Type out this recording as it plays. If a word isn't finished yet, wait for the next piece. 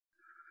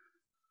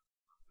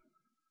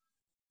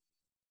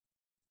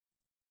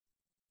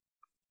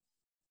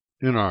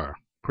In our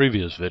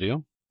previous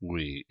video,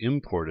 we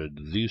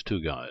imported these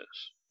two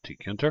guys,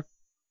 tkinter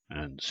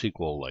and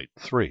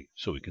SQLite3,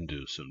 so we can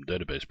do some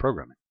database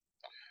programming.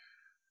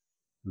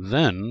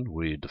 Then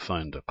we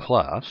defined a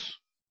class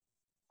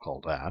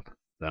called app.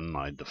 Then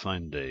I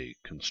defined a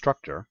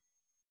constructor,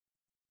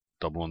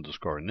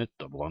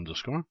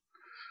 _init__.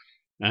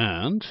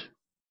 And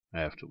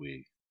after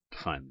we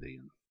defined the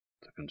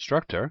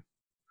constructor,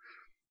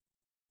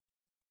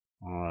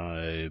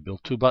 I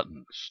built two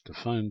buttons,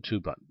 defined two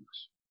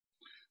buttons.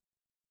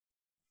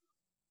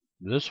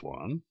 This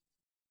one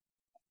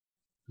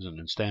is an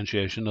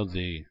instantiation of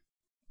the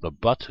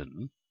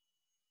button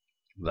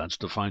that's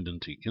defined in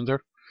tkinter,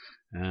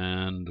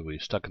 and we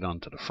stuck it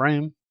onto the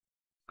frame,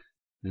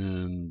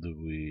 and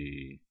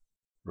we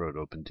wrote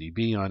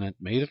OpenDB on it,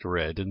 made it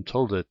red, and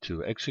told it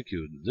to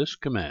execute this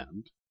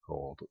command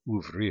called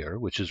ouvrir,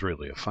 which is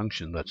really a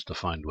function that's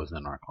defined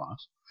within our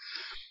class.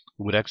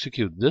 It would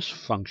execute this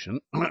function.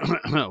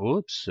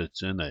 Oops,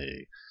 it's in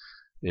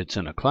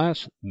a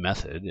class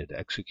method. It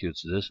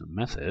executes this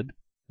method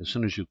as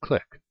soon as you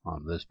click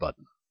on this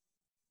button.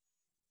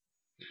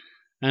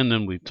 And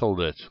then we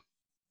told it,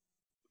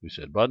 we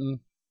said,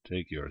 button,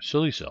 take your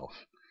silly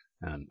self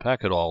and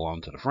pack it all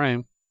onto the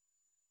frame,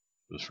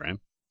 this frame,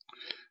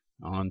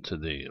 onto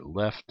the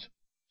left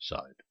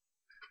side.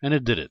 And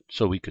it did it,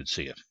 so we could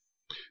see it.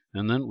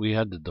 And then we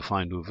had to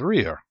define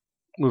ouvrir.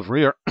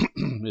 Ouvrir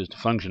is the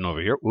function over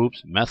here.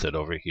 Oops, method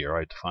over here.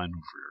 I defined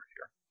ouvrir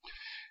here.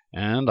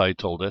 And I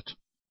told it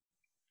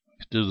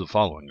to do the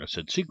following. I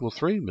said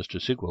SQL3, Mr.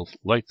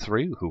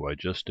 SQLite3, who I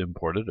just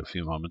imported a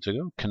few moments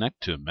ago,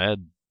 connect to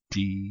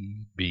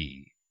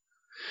MadDB.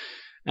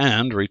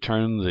 And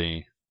return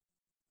the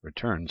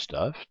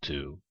stuff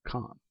to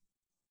con.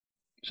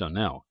 So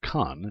now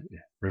con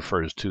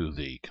refers to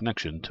the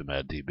connection to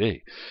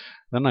MadDB.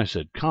 Then I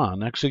said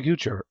con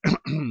execute your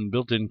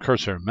built-in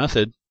cursor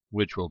method,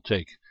 which will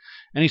take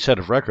any set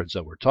of records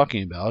that we're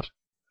talking about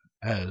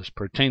as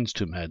pertains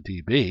to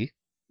MadDB,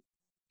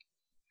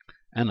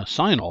 and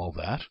assign all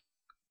that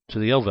to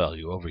the L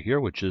value over here,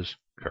 which is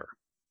cur.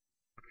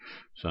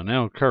 So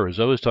now cur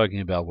is always talking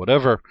about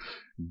whatever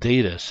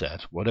data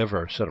set,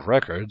 whatever set of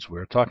records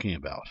we're talking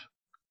about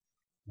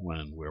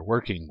when we're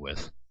working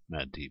with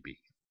MadDB.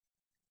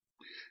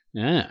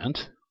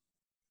 And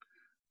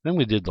then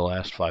we did the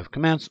last 5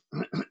 commands.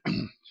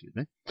 Excuse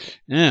me.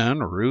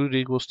 And root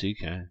equals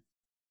tk.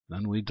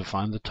 Then we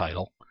defined the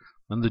title,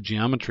 then the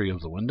geometry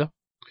of the window.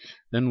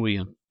 Then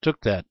we took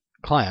that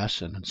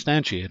class and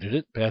instantiated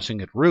it,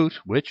 passing it root,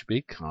 which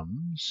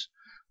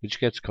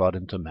gets caught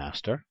into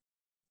master,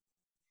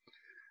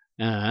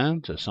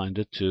 and assigned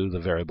it to the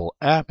variable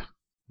app.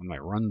 And I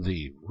run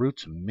the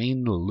root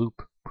main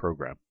loop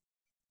program.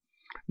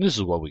 And this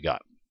is what we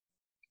got.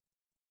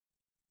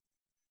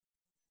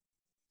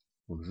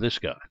 This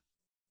guy.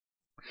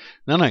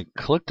 Then I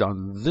clicked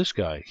on this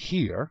guy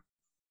here,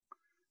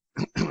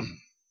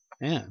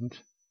 and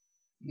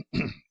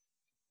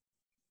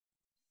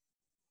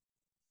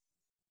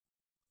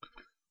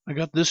I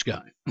got this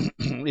guy.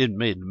 It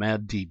made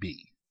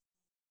MadDB.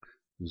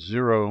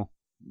 0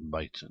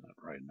 bytes in it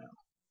right now.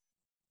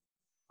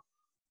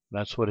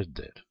 That's what it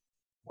did.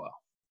 Wow.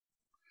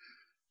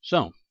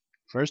 So,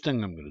 first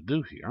thing I'm going to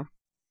do here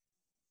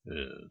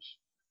is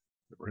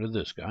get rid of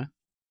this guy.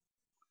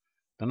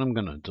 Then I'm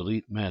going to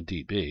delete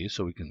MadDB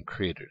so we can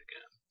create it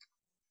again.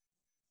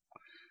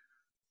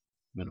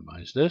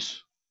 Minimize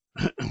this.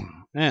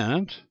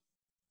 And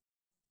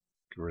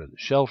get rid of the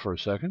shell for a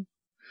second.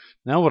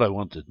 Now what I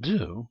want to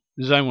do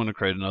is I want to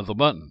create another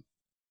button.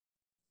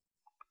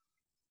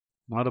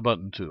 Not a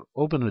button to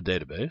open a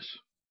database,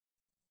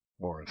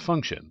 or a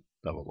function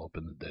that will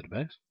open the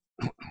database.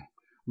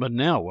 But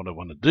now what I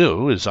want to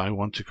do is I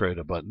want to create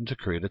a button to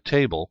create a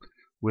table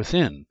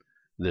within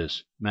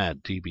this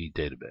MadDB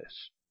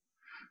database.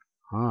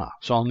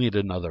 So I'll need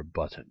another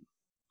button.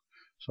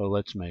 So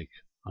let's make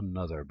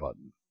another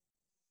button.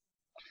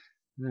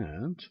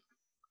 And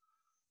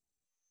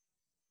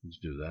let's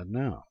do that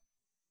now.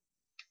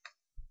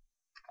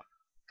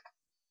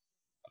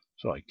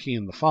 So I key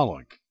in the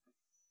following.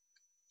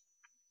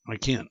 I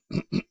key in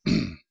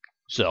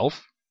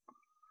self.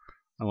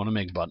 I want to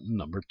make button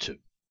number 2.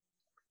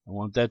 I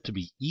want that to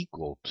be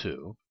equal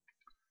to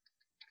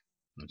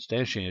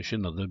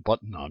instantiation of the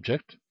button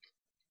object.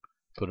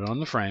 Put it on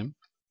the frame,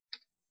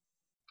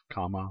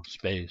 comma,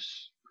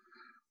 space,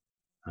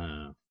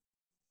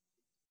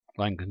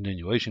 line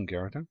continuation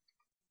character,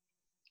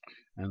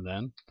 and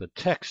then the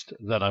text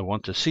that I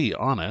want to see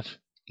on it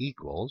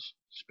equals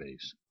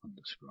space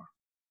underscore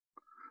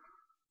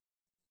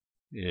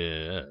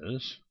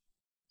is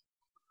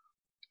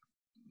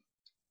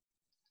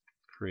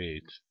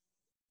create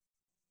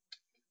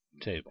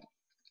table.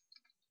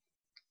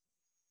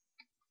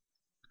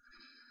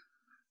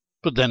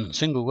 But then in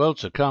single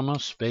quotes, a comma,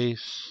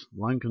 space,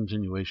 line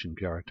continuation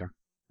character,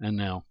 and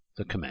now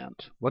the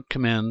command. What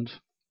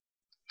command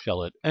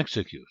shall it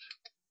execute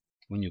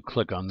when you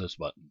click on this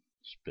button?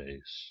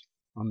 Space,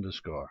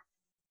 underscore,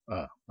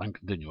 line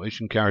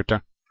continuation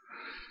character.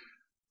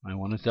 I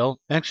want it to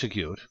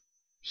execute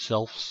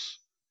self's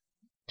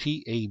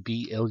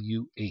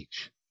Tabluh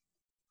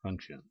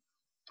function.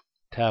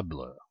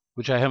 Tableau,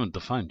 which I haven't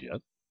defined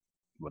yet,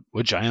 but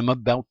which I am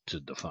about to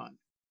define.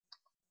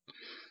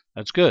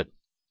 That's good.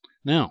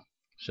 Now,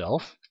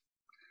 self.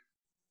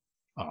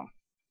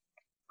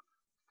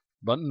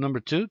 Button number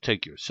 2,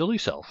 take your silly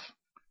self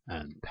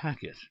and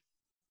pack it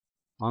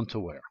onto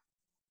where?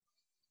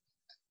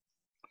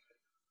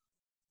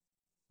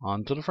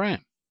 Onto the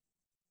frame.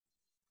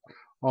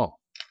 Oh,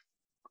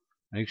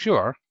 make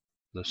sure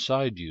the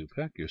side you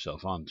pack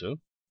yourself onto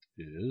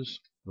is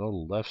the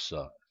left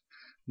side.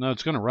 Now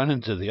it's going to run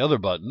into the other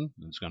button.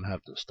 It's going to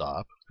have to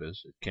stop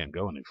because it can't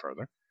go any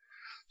further.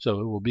 So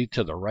it will be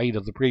to the right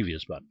of the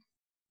previous button.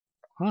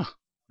 Huh,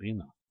 you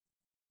know.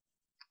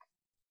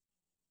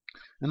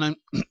 And I'm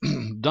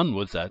done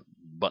with that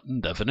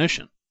button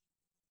definition.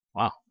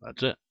 Wow,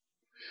 that's it.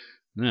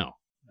 Now,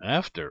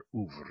 after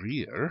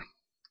ouvrir,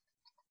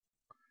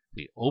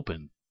 the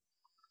open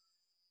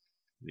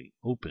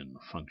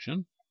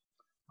function,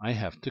 I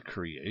have to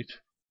create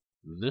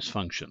this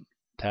function,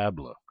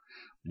 Tableau.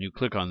 When you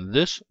click on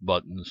this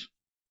button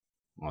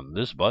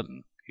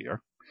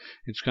here,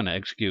 it's going to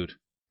execute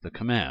the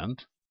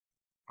command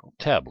called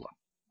Tableau.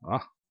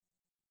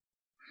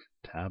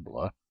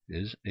 Tableau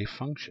is a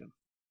function.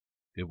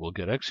 It will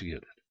get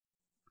executed.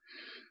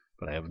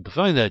 But I haven't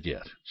defined that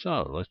yet.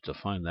 So let's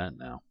define that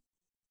now.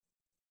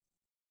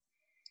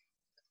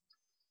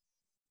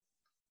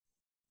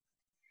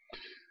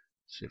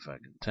 See if I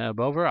can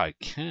tab over. I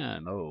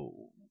can.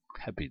 Oh,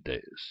 happy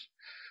days.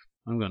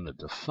 I'm going to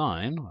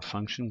define a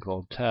function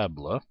called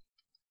Tableau.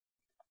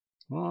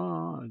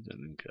 Oh, I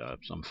didn't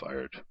caps. I'm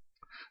fired.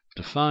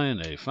 Define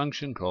a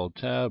function called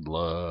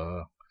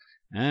Tableau.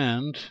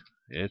 And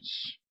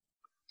it's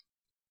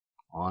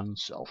on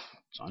self.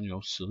 It's on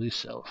your silly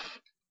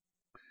self.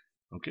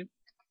 Okay.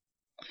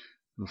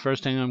 The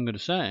first thing I'm going to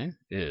say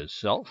is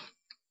self.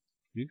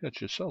 You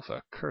got yourself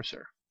a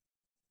cursor.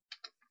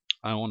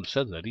 I want to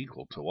set that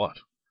equal to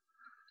what?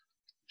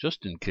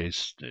 Just in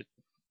case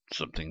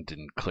something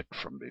didn't click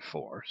from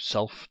before.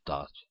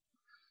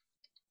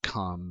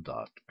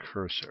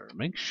 Self.com.cursor.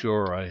 Make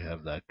sure I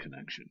have that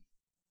connection,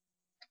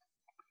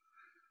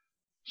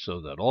 so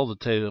that all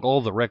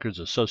the records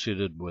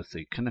associated with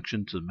the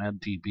connection to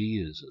MadDB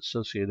is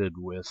associated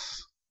with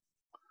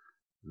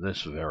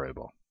this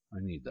variable. I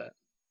need that.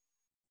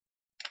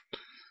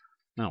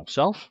 Now,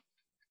 self.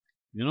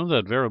 You know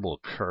that variable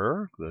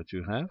cur that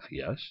you have?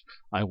 Yes.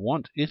 I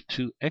want it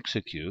to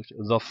execute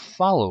the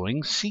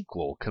following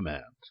SQL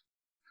command.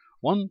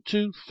 1,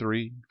 2,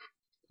 3.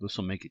 This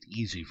will make it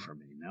easy for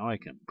me. Now I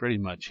can pretty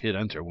much hit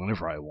enter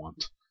whenever I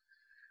want.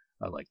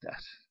 I like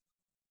that.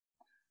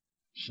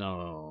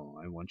 So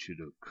I want you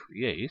to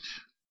create,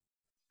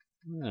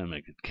 and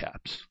make it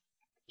caps,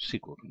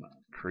 SQL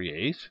command.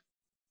 Create,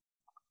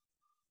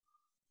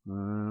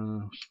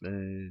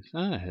 space,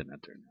 hit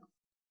enter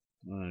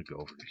now. Go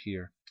over to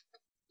here.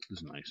 This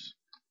is nice.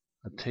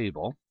 A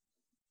table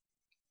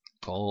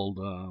called,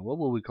 what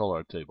will we call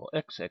our table?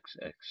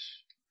 XXX.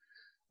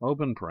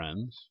 Open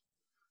parens.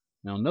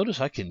 Now notice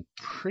I can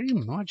pretty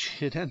much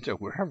hit enter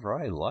wherever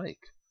I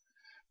like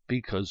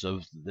because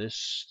of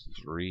this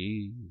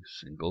 3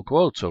 single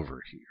quotes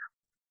over here.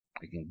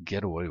 I can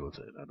get away with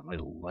it, and I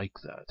like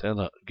that. And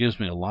it gives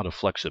me a lot of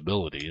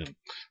flexibility in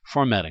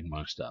formatting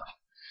my stuff.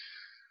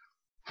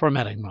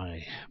 Formatting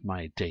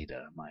my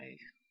data, my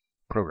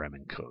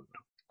programming code.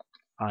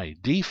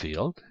 ID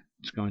field,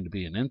 it's going to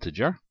be an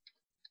integer.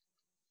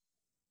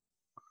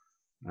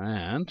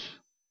 And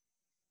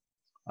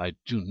I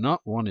do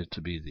not want it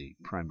to be the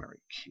primary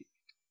key.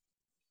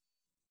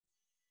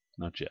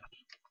 Not yet.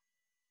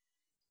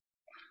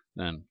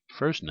 Then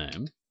first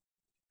name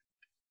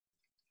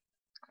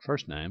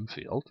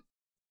field,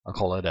 I'll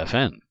call it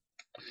FN.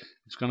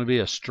 It's going to be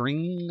a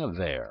string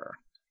var,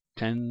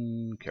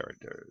 10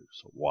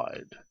 characters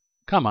wide,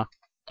 comma.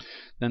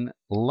 Then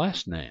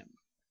last name,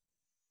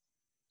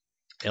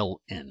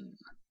 LN.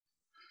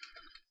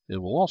 It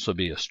will also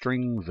be a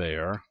string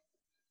var,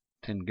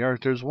 10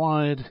 characters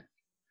wide,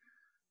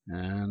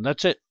 and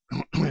that's it.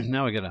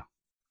 Now I gotta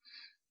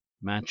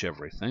match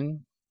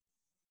everything.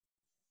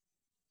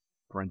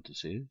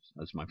 Parentheses,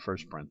 that's my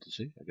first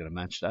parenthesis. I gotta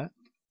match that.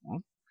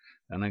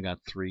 Then I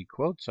got 3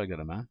 quotes I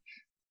gotta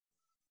match.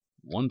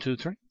 1, 2,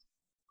 3.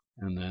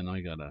 And then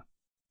I got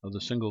another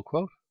single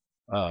quote.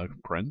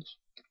 Parens.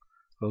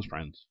 Close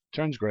parens.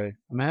 Turns gray.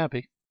 I'm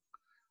happy.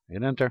 I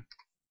hit enter.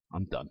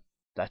 I'm done.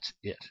 That's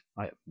it.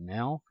 I have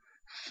now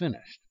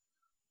finished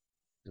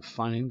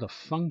defining the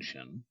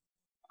function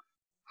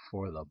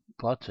for the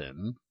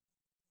button,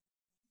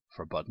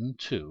 for button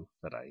 2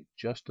 that I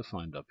just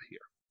defined up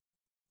here.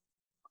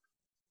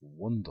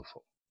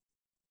 Wonderful.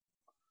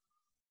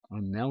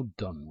 I'm now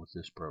done with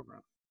this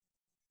program.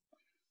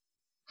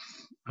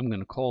 I'm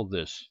going to call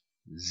this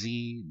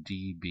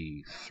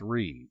zdb3.py.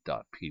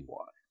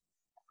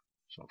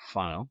 So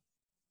file,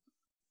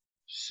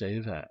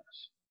 save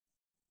as.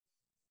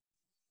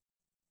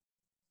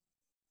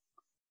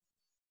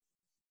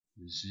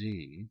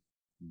 zdb3.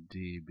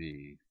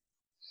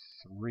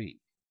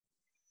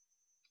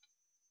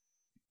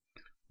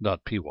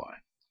 .py.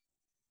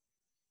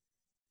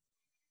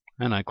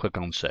 And I click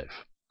on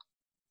Save.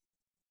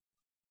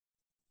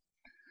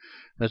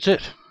 That's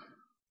it.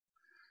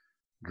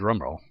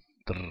 Drumroll.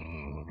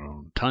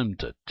 Time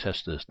to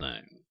test this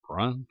thing.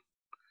 Run.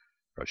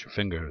 Cross your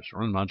fingers.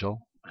 Run module.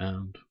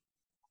 And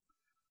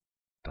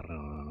ta-da!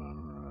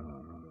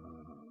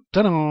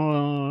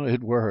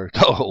 It worked.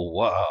 Oh,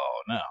 wow.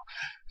 Now,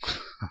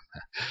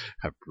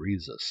 I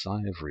breathe a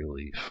sigh of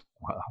relief.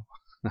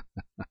 Wow.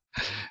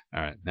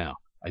 All right, now,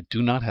 I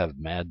do not have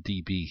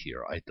MadDB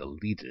here. I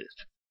deleted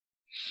it.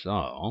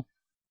 So,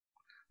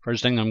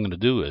 first thing I'm going to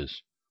do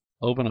is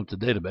open up the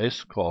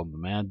database called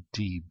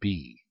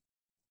MadDB.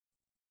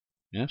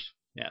 Yes?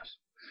 Yes.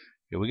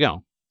 Here we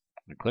go.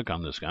 I click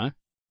on this guy.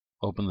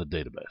 Open the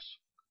database.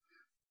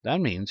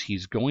 That means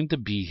he's going to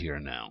be here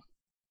now.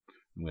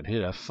 I'm going to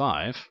hit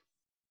F5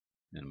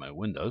 in my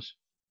Windows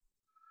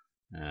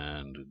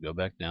and go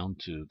back down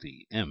to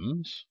the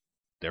M's.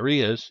 There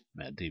he is,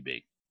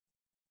 MadDB.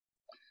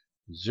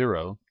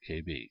 0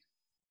 KB.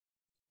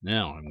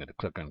 Now I'm going to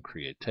click on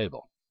Create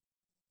Table.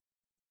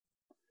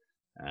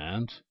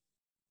 And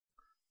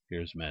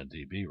here's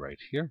MadDB right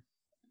here,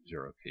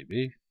 0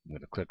 KB. I'm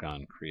going to click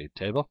on Create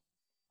Table.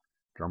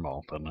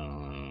 Drumroll.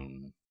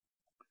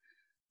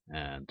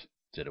 And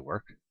did it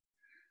work?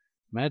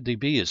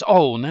 MadDB is,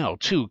 now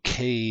 2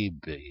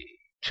 KB,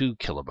 2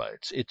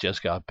 kilobytes. It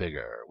just got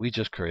bigger. We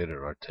just created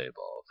our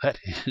table. That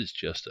is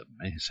just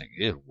amazing.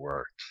 It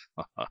worked.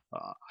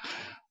 Oh,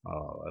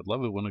 I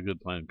love it when a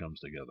good plan comes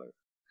together.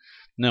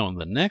 Now, in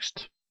the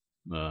next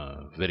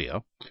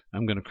video,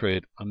 I'm going to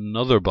create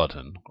another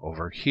button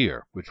over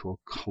here, which will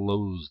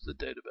close the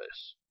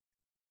database.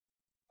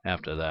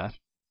 After that,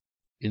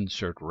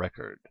 insert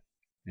record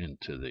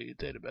into the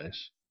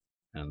database,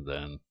 and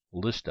then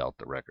list out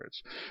the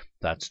records.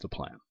 That's the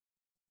plan.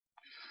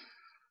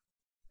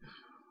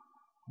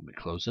 Let me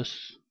close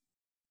this.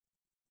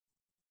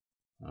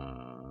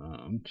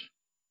 And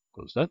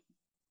close that.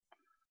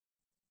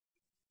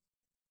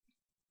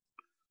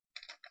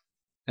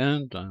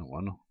 And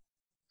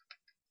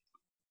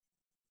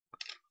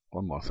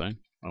one more thing.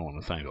 I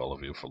want to thank all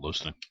of you for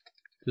listening.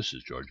 This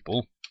is George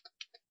Bull.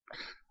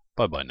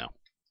 Bye-bye now.